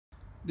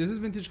This is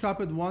vintage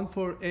carpet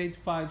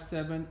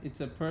 14857.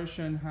 It's a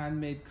Persian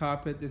handmade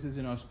carpet. This is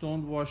in our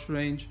stone wash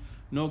range.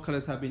 No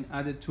colors have been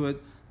added to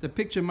it. The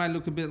picture might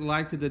look a bit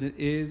lighter than it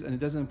is, and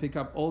it doesn't pick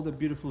up all the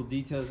beautiful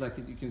details like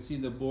you can see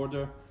in the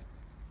border.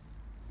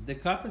 The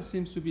carpet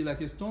seems to be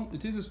like a stone.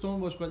 It is a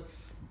stone wash, but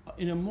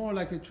in a more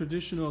like a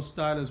traditional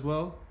style as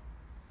well.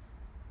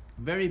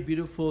 Very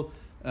beautiful,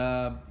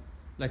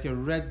 like a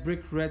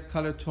brick red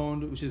color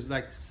tone, which is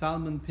like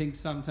salmon pink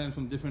sometimes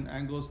from different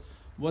angles.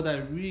 What I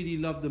really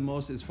love the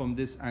most is from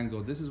this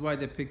angle. This is why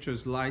the picture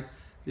is light.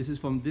 This is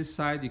from this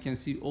side. You can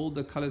see all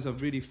the colors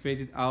have really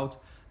faded out.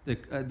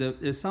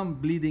 There's some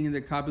bleeding in the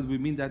carpet. We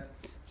mean that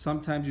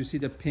sometimes you see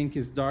the pink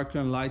is darker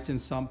and lighter in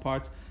some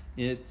parts.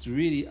 It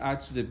really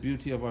adds to the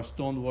beauty of our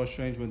stone wash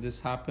range when this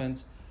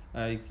happens.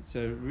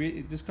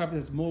 This carpet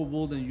has more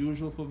wool than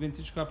usual for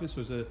vintage carpets,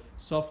 so it's a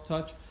soft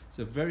touch. It's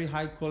a very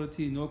high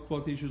quality, no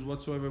quality issues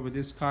whatsoever with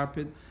this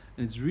carpet,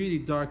 and it's really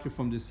darker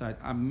from this side,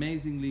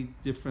 amazingly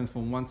different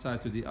from one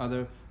side to the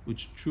other,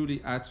 which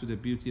truly adds to the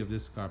beauty of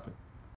this carpet.